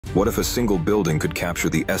What if a single building could capture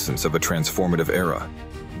the essence of a transformative era?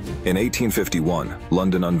 In 1851,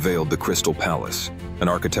 London unveiled the Crystal Palace, an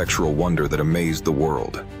architectural wonder that amazed the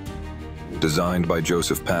world. Designed by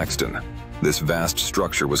Joseph Paxton, this vast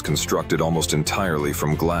structure was constructed almost entirely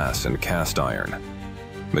from glass and cast iron,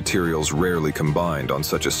 materials rarely combined on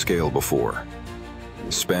such a scale before.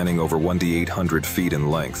 Spanning over 2,800 feet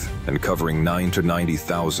in length and covering 9 to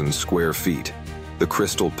 90,000 square feet, the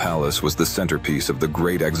Crystal Palace was the centerpiece of the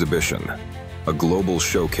Great Exhibition, a global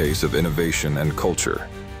showcase of innovation and culture.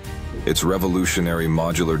 Its revolutionary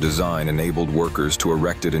modular design enabled workers to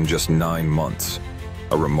erect it in just 9 months,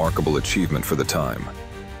 a remarkable achievement for the time.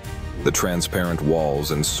 The transparent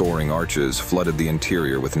walls and soaring arches flooded the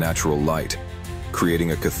interior with natural light,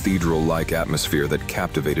 creating a cathedral-like atmosphere that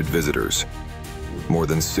captivated visitors. More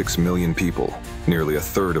than 6 million people, nearly a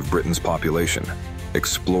third of Britain's population,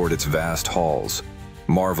 explored its vast halls,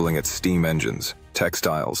 marveling at steam engines,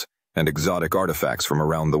 textiles, and exotic artifacts from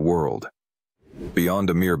around the world. Beyond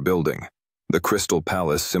a mere building, the Crystal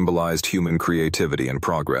Palace symbolized human creativity and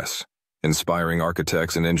progress, inspiring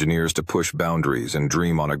architects and engineers to push boundaries and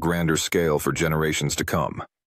dream on a grander scale for generations to come.